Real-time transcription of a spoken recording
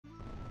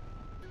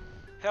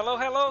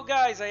Hello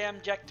guys, I am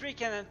Jack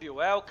Tricken and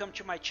welcome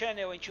to my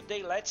channel, and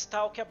today let's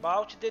talk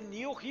about the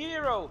new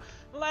hero.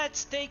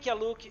 Let's take a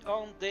look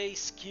on the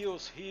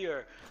skills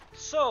here.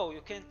 So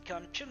you can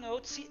come to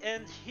notes,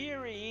 and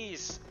here he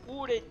is,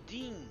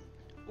 Uredin.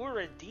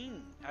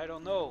 Uredin, I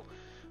don't know.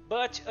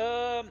 But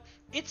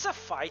it's a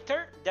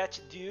fighter that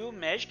do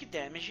magic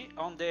damage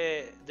on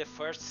the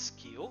first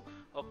skill,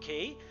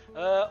 okay?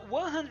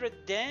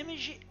 100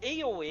 damage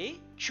AoE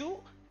to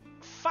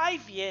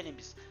 5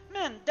 enemies.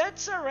 Man,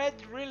 that's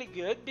already really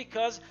good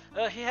because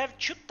he have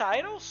 2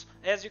 titles,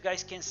 as you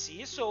guys can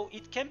see, so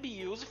it can be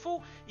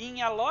useful in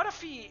a lot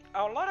of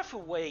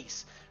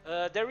ways.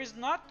 There is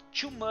not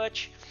too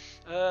much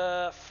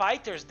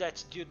fighters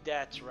that do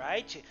that,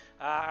 right?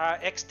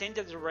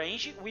 Extended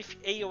range with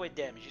AoE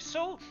damage.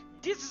 So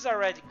this is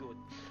already good.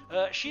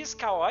 She is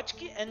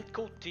chaotic and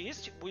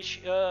cultist,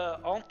 which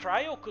on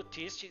trial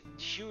cultist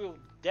she will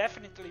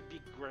definitely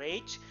be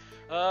great.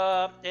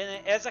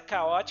 And as a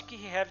chaotic,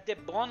 he have the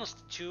bonus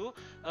too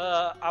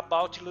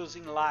about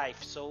losing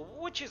life, so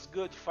which is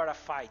good for a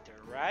fighter,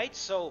 right?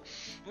 So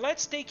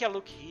let's take a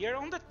look here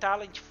on the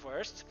talent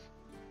first.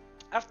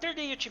 After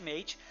the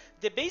ultimate,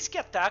 the basic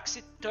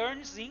attacks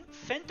turns in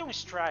Phantom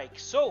Strike.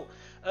 So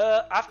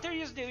after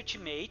use the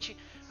ultimate,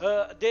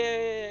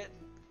 the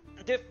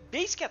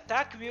basic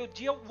attack will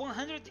deal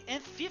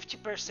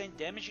 150%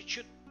 damage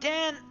to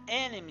 10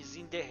 enemies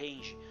in the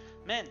range.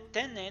 Man,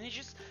 10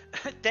 enemies,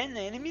 10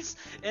 enemies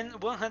and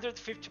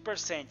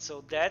 150%,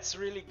 so that's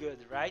really good,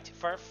 right?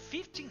 For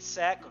 15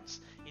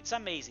 seconds, it's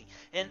amazing.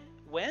 And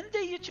when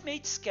the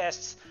ultimate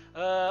casts,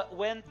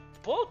 when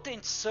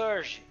Potent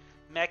Surge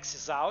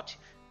maxes out,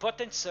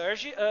 Potent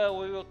Surge,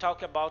 we will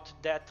talk about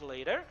that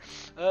later,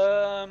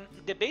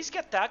 the basic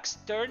attacks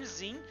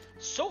turns in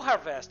Soul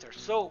Harvester,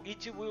 so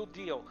it will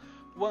deal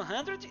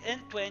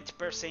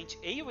 120%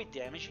 AoE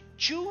damage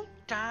 2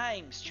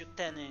 times to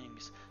 10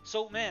 enemies.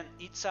 So man,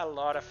 it's a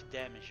lot of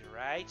damage,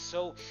 right?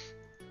 So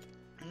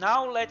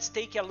now let's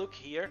take a look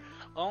here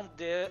on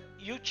the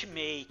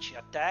ultimate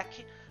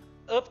attack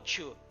up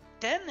to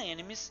 10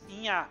 enemies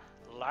in a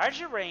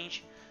large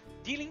range,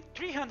 dealing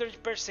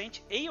 300%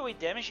 AoE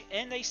damage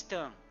and a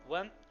stun,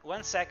 1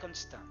 second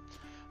stun.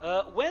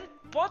 When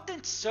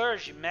Potent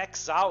Surge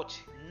max out,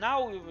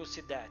 now we will see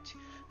that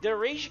the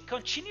rage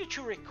continues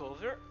to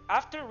recover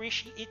after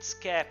reaching its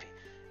cap,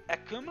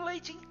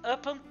 accumulating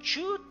upon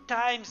 2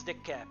 times the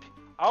cap.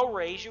 All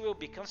rage will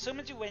be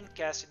consumed when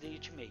cast the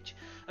ultimate.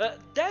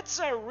 That's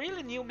a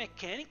really new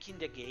mechanic in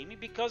the game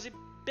because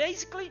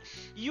basically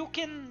you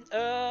can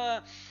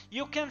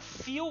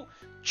feel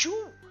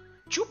two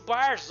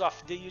bars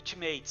of the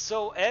ultimate.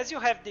 So as you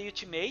have the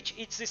ultimate,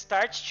 it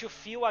starts to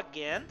feel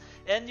again,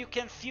 and you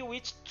can feel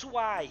it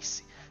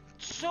twice.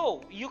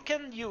 So you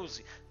can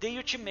use the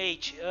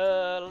ultimate,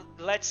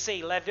 let's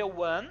say level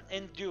 1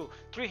 and do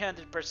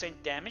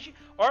 300% damage,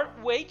 or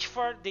wait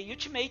for the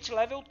ultimate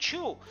level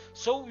 2,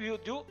 so you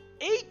do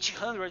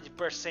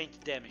 800%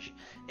 damage.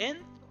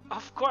 And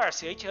of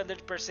course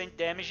 800%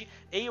 damage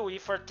AoE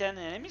for 10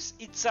 enemies,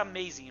 it's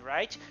amazing,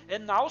 right?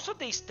 And also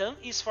the stun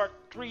is for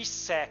 3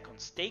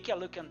 seconds. Take a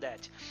look at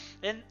that.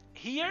 And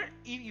here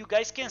you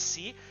guys can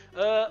see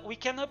we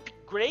can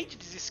upgrade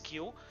this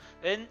skill,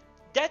 and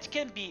that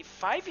can be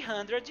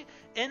 500,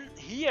 and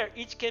here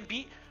it can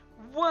be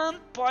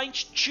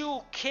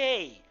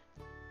 1.2k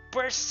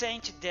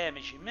percent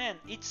damage. Man,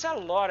 it's a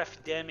lot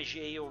of damage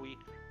AoE,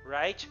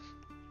 right?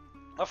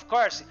 Of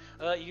course,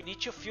 you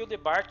need to fill the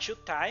bar 2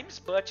 times,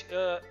 but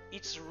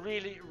it's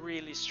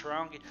really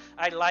strong.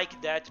 I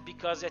like that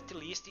because at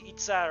least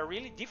it's a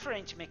really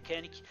different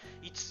mechanic.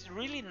 It's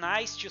really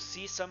nice to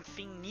see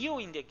something new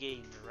in the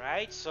game,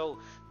 right? So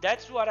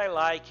that's what I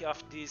like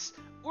of this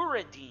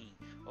Uredin.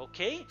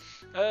 Okay,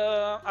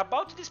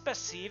 about this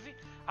passive,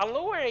 a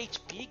lower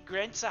HP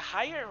grants a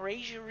higher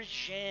rage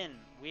regen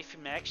with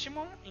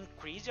maximum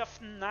increase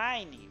of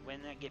 90 when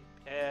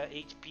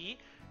HP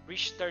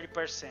reach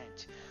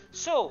 30%.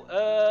 So,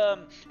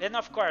 and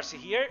of course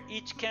here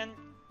it can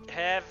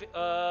have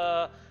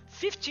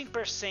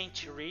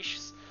 15%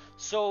 risks.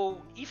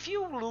 So if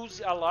you lose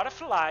a lot of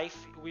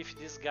life with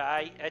this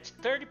guy at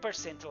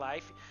 30%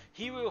 life,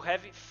 he will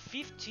have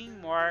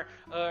 15 more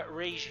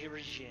rage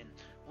regen,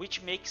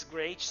 which makes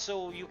great,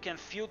 so you can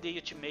feel the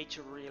ultimate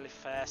really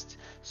fast.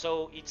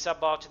 So it's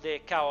about the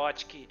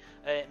chaotic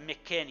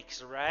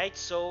mechanics, right?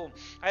 So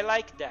I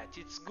like that,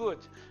 it's good.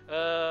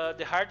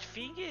 The hard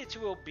thing, it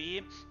will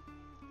be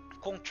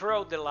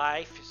control the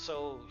life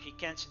so he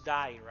can't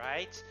die,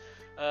 right?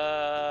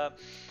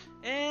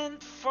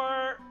 And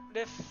for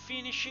the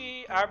finish,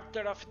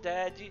 Arbiter of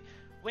Dead,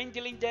 when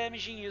dealing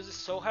damage and uses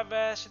Soul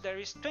Harvest, there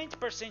is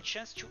 20%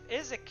 chance to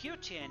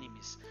execute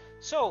enemies.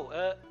 So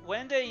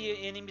when the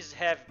enemies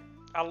have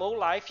a low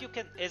life, you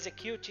can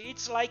execute.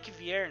 It's like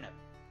Vierna,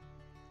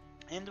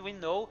 and we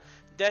know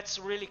that's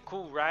really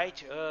cool,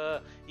 right?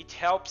 It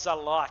helps a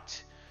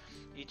lot.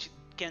 It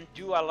can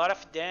do a lot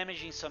of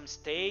damage in some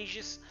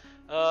stages,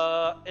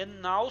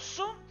 and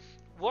also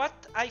what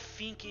I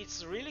think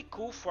is really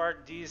cool for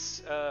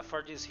this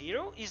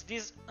hero is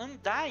this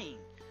Undying.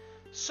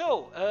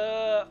 So,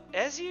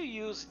 as you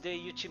use the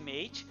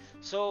ultimate,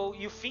 so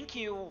you think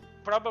you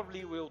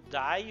probably will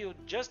die, you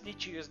just need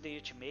to use the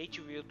ultimate,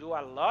 you will do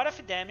a lot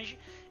of damage,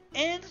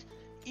 and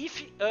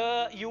if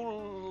you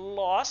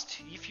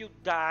lost, if you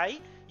die,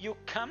 you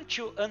come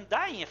to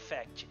undying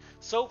effect.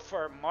 So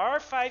for more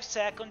 5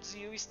 seconds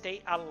you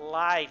stay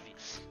alive,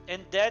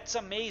 and that's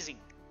amazing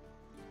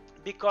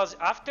because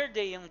after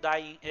the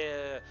undying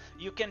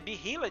you can be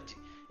healed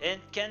and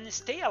can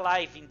stay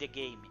alive in the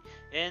game,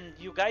 and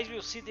you guys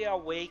will see the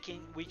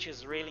awakening, which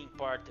is really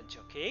important.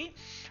 Okay,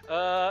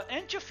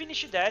 and to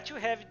finish that you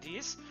have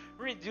this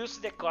reduce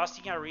the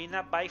cost in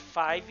arena by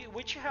 5,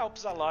 which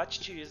helps a lot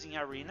to use in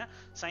arena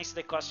since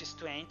the cost is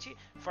 20.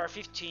 For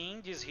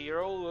 15 this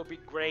hero will be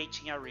great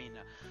in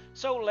arena.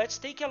 So let's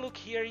take a look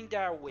here in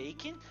the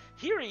awakening.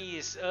 Here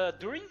is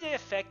during the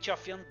effect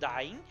of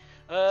undying,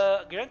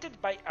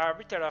 granted by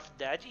Arbiter of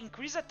Dead,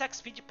 increase attack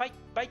speed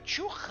by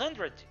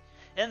 200,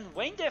 and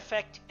when the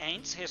effect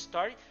ends,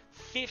 restore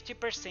 50%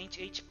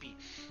 HP.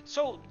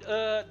 So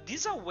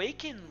this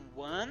awaken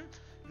one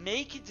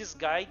make this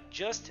guy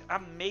just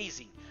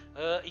amazing.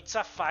 It's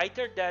a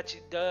fighter that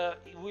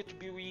it would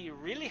be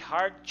really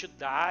hard to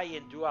die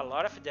and do a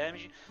lot of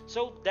damage,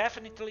 so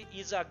definitely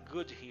is a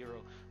good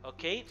hero.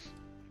 Okay,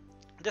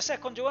 the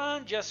second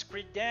one, just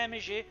crit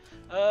damage.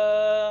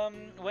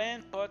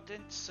 When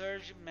potent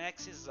surge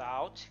maxes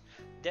out,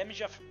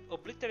 damage of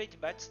obliterate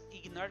bats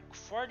ignore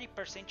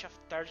 40% of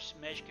target's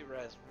magic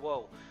res.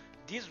 Whoa,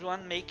 this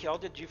one make all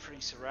the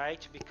difference,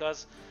 right?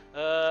 Because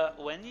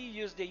when you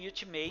use the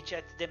ultimate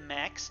at the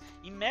max,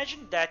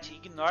 imagine that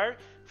ignore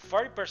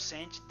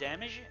 40%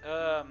 damage.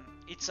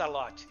 It's a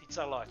lot. It's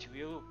a lot.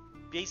 You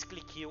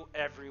basically kill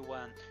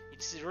everyone.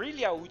 It's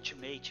really a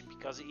ultimate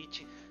because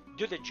it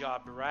do the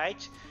job,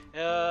 right?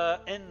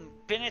 And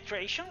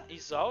penetration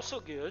is also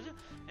good.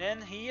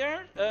 And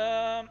here,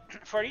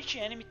 for each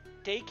enemy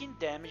taking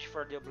damage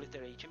for the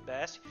obliteration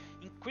best,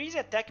 increase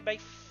attack by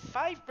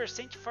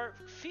 5% for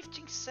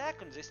 15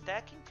 seconds,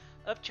 stacking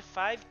up to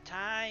 5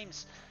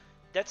 times.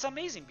 That's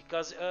amazing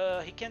because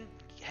he can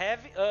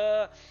have,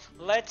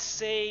 let's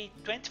say,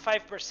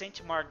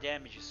 25% more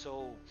damage.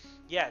 So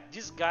yeah,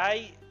 this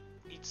guy,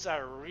 it's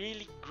a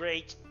really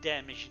great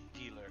damage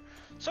dealer.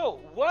 So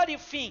what do you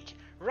think?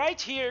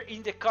 Write here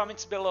in the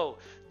comments below.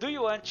 Do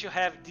you want to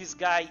have this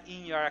guy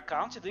in your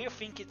account? Do you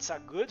think it's a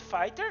good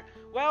fighter?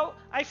 Well,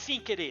 I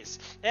think it is.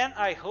 And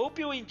I hope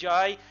you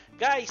enjoy.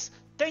 Guys,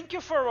 thank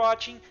you for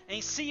watching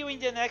and see you in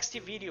the next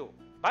video.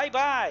 Bye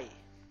bye!